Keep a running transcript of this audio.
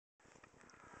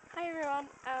Hi everyone,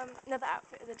 another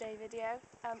outfit of the day video.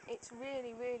 It's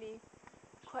really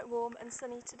quite warm and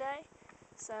sunny today,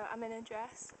 so I'm in a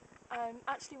dress. I'm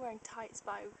actually wearing tights,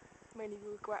 but I really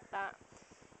regret that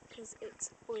because it's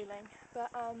boiling.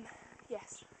 But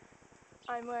yes,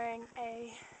 I'm wearing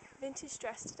a vintage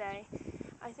dress today.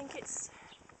 I think it's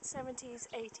 70s,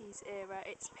 80s era.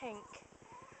 It's pink.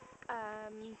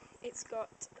 It's got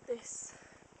this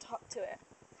top to it.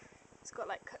 It's got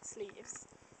like cut sleeves,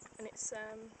 and it's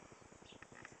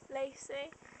lacy,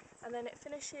 and then it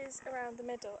finishes around the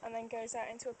middle and then goes out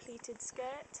into a pleated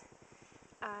skirt.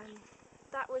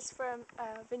 That was from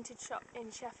a vintage shop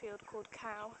in Sheffield called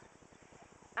Cow,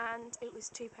 and it was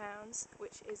 £2,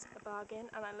 which is a bargain,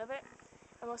 and I love it.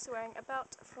 I'm also wearing a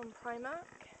belt from Primark,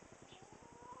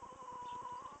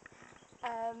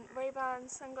 Ray-Ban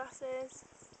sunglasses,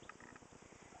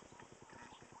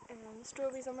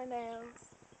 strawberries on my nails,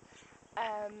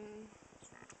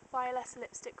 Violessa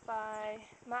lipstick by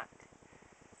MAC,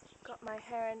 got my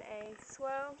hair in a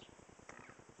swirl,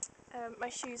 my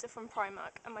shoes are from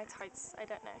Primark, and my tights, I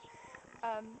don't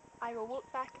know. I will walk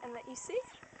back and let you see.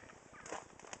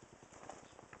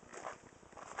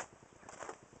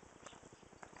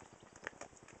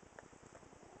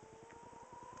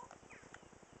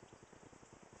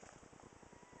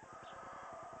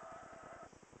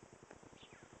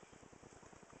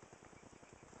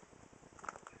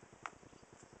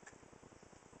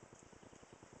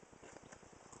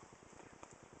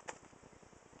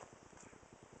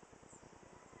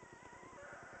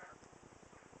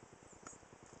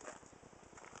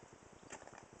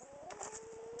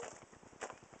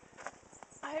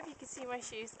 I hope you can see my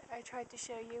shoes that I tried to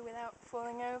show you without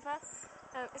falling over.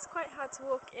 It's quite hard to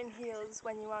walk in heels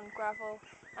when you're on gravel,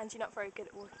 and you're not very good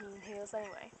at walking in heels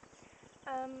anyway.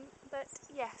 But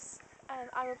yes,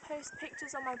 I will post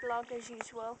pictures on my blog as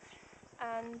usual,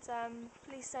 and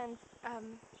please send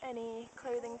any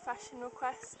clothing fashion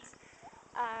requests.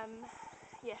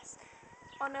 Yes.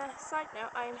 On a side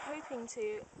note, I am hoping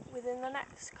to, within the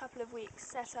next couple of weeks,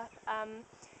 set up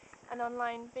an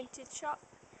online vintage shop.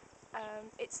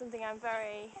 It's something I'm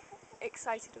very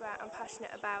excited about and passionate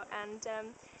about, and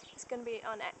it's going to be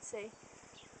on Etsy.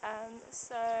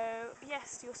 So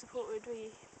yes, your support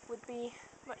would be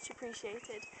much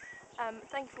appreciated.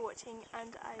 Thank you for watching,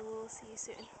 and I will see you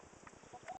soon.